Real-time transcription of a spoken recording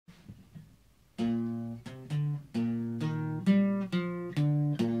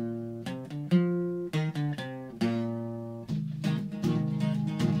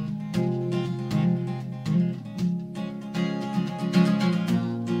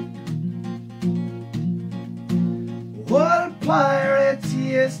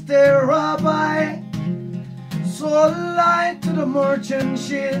Yes, the rabbi sold light to the merchant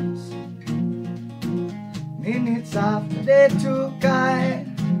ships. Minutes after they took I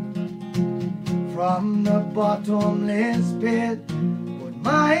from the bottomless pit, but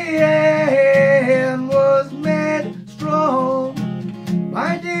my hand was made strong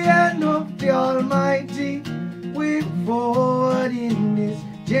by the hand of the Almighty. We forward in this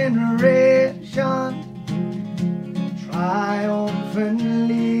generation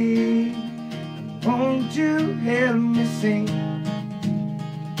triumphantly. Won't you help me sing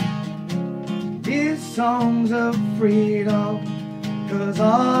these songs of freedom? 'Cause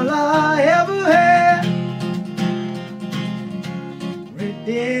all I ever had,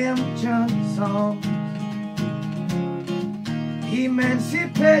 redemption songs.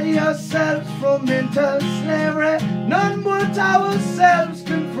 Emancipate yourselves from mental slavery. None but ourselves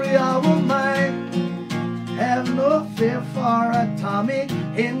can free our mind. Have no fear for atomic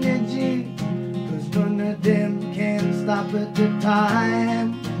energy, 'cause none of them can stop at the time.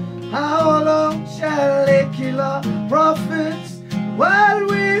 How long shall they kill our prophets while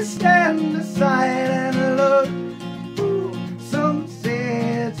we stand aside and look? Ooh, some say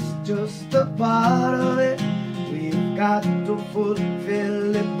it's just a part of it. We've got to fulfill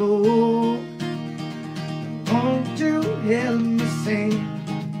the book. Won't you help me sing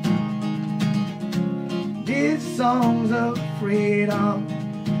these songs of freedom?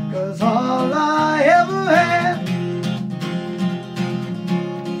 'Cause all I ever had,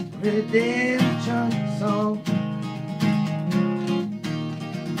 redemption song.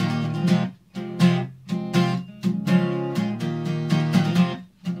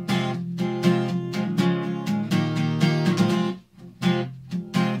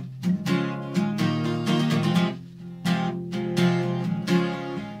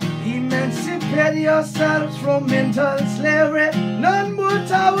 Emancipate yourselves from mental slavery. None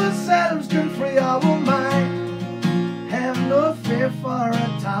but ourselves can free our mind. Have no fear for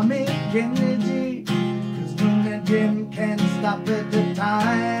atomic energy, 'cause none of them can stop at the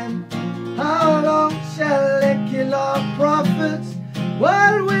time. How long shall they kill our prophets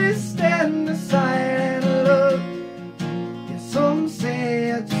while we stand aside and look? Yes, some say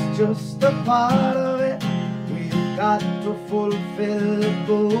it's just a part of it. We've got to fulfill the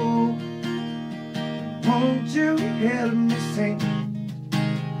book. Won't you help me sing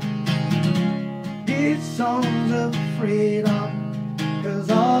these songs of freedom? 'Cause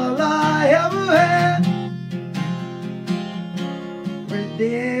all I ever had,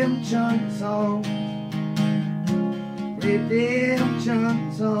 redemption songs, redemption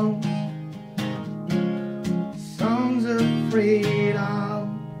songs, songs of freedom.